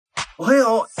Well, hey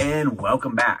all, and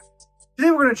welcome back.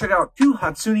 Today we're going to check out two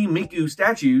Hatsune Miku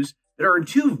statues that are in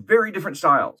two very different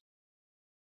styles.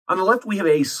 On the left we have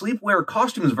a sleepwear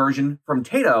costumes version from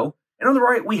Taito, and on the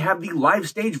right we have the live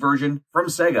stage version from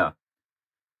Sega.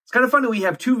 It's kind of fun that we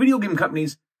have two video game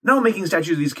companies now making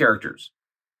statues of these characters.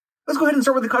 Let's go ahead and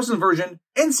start with the costumes version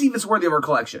and see if it's worthy of our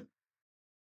collection.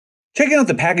 Checking out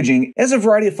the packaging, it has a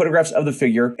variety of photographs of the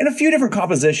figure in a few different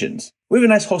compositions. We have a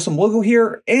nice wholesome logo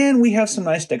here, and we have some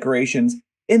nice decorations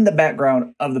in the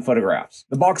background of the photographs.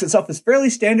 The box itself is fairly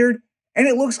standard, and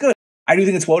it looks good. I do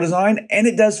think it's well designed, and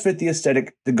it does fit the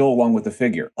aesthetic to go along with the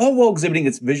figure, all while exhibiting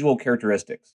its visual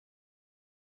characteristics.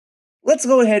 Let's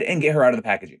go ahead and get her out of the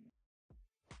packaging.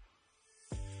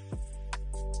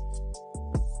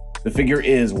 The figure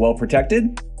is well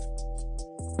protected,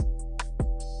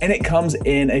 and it comes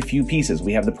in a few pieces.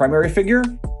 We have the primary figure,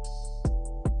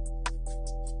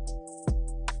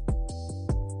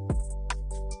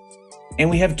 and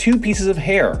we have two pieces of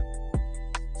hair.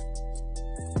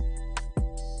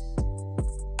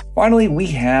 Finally, we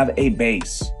have a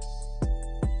base.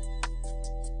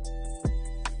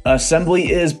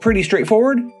 Assembly is pretty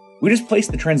straightforward. We just place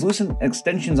the translucent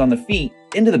extensions on the feet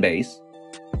into the base,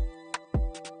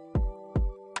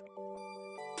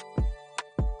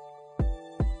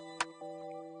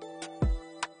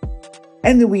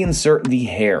 and then we insert the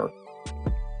hair.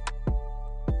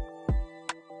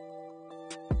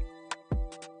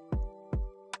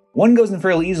 One goes in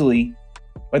fairly easily,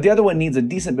 but the other one needs a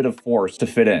decent bit of force to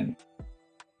fit in.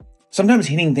 Sometimes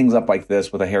heating things up like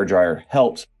this with a hairdryer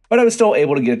helps, but I was still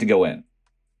able to get it to go in.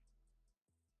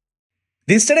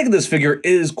 The aesthetic of this figure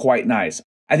is quite nice.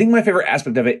 I think my favorite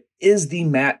aspect of it is the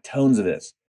matte tones of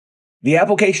this. The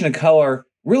application of color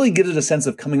really gives it a sense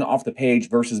of coming off the page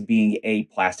versus being a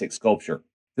plastic sculpture.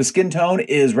 The skin tone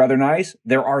is rather nice.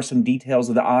 There are some details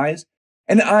of the eyes,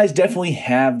 and the eyes definitely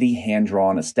have the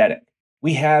hand-drawn aesthetic.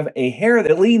 We have a hair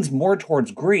that leans more towards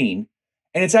green,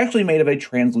 and it's actually made of a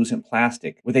translucent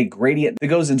plastic with a gradient that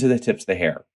goes into the tips of the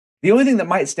hair. The only thing that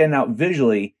might stand out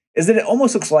visually is that it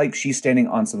almost looks like she's standing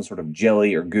on some sort of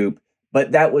jelly or goop,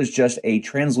 but that was just a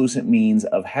translucent means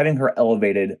of having her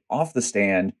elevated off the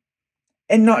stand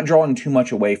and not drawing too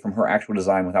much away from her actual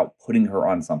design without putting her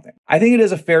on something. I think it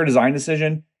is a fair design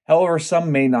decision, however,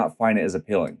 some may not find it as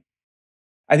appealing.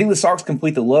 I think the socks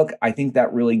complete the look. I think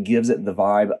that really gives it the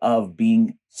vibe of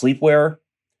being sleepwear.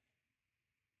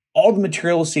 All the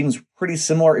material seems pretty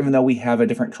similar, even though we have a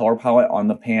different color palette on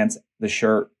the pants, the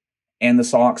shirt, and the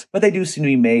socks, but they do seem to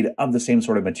be made of the same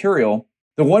sort of material.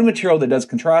 The one material that does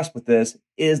contrast with this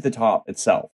is the top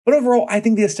itself. But overall, I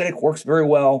think the aesthetic works very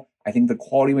well. I think the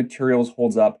quality of materials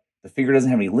holds up. The figure doesn't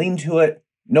have any lean to it.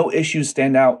 No issues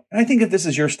stand out. And I think if this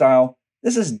is your style,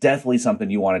 this is definitely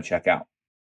something you want to check out.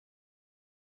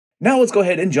 Now let's go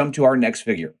ahead and jump to our next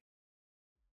figure.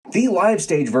 The live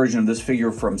stage version of this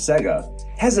figure from Sega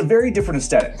has a very different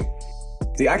aesthetic.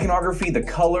 The iconography, the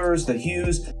colors, the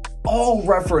hues, all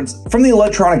referenced from the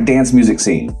electronic dance music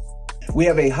scene. We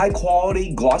have a high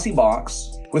quality glossy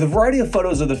box with a variety of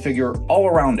photos of the figure all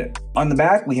around it. On the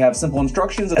back, we have simple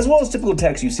instructions as well as typical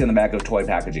text you see on the back of toy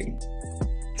packaging.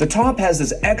 The top has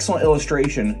this excellent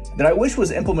illustration that I wish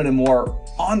was implemented more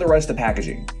on the rest of the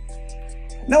packaging.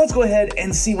 Now let's go ahead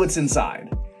and see what's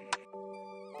inside.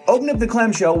 Opening up the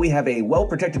clamshell, we have a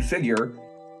well-protected figure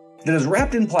that is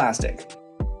wrapped in plastic.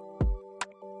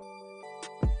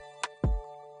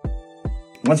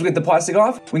 Once we get the plastic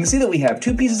off, we can see that we have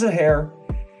two pieces of hair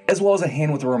as well as a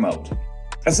hand with a remote.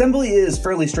 Assembly is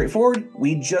fairly straightforward.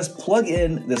 We just plug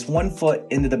in this one foot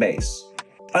into the base.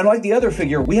 Unlike the other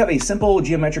figure, we have a simple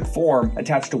geometric form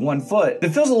attached to one foot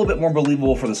that feels a little bit more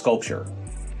believable for the sculpture.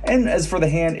 And as for the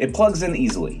hand, it plugs in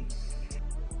easily.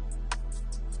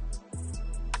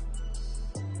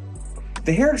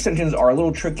 The hair extensions are a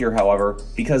little trickier, however,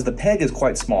 because the peg is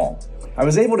quite small. I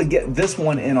was able to get this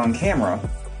one in on camera.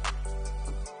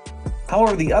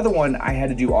 However, the other one I had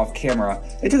to do off camera.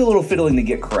 It took a little fiddling to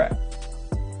get correct.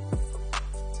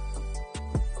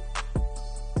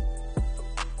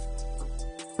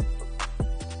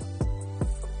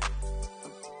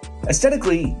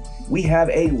 Aesthetically, we have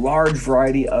a large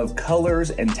variety of colors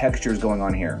and textures going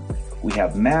on here. We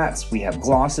have mattes, we have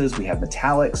glosses, we have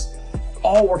metallics,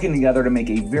 all working together to make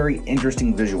a very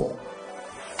interesting visual.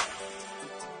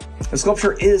 The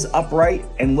sculpture is upright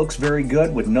and looks very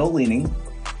good with no leaning.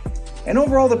 And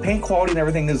overall, the paint quality and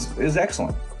everything is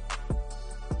excellent.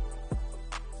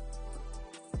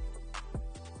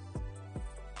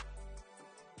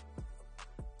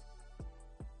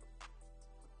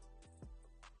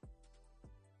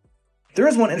 There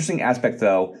is one interesting aspect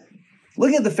though.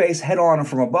 Looking at the face head on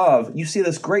from above, you see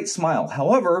this great smile.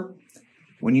 However,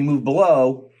 When you move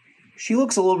below, she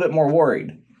looks a little bit more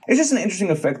worried. It's just an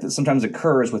interesting effect that sometimes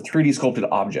occurs with 3D sculpted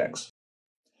objects.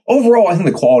 Overall, I think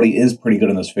the quality is pretty good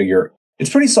in this figure.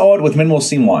 It's pretty solid with minimal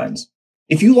seam lines.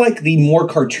 If you like the more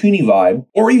cartoony vibe,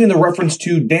 or even the reference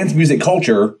to dance music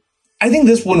culture, I think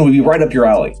this one would be right up your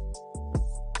alley.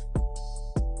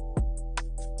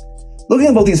 Looking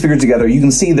at both these figures together, you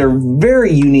can see they're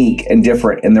very unique and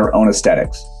different in their own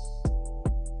aesthetics.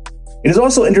 It is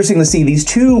also interesting to see these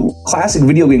two classic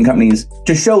video game companies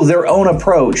to show their own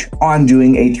approach on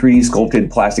doing a 3D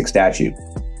sculpted plastic statue.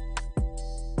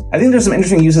 I think there's some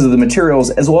interesting uses of the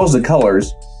materials as well as the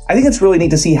colors. I think it's really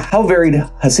neat to see how varied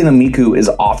Hatsune Miku is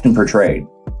often portrayed.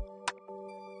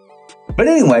 But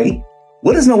anyway,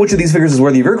 let us know which of these figures is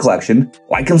worthy of your collection,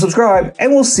 like and subscribe,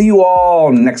 and we'll see you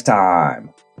all next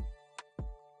time.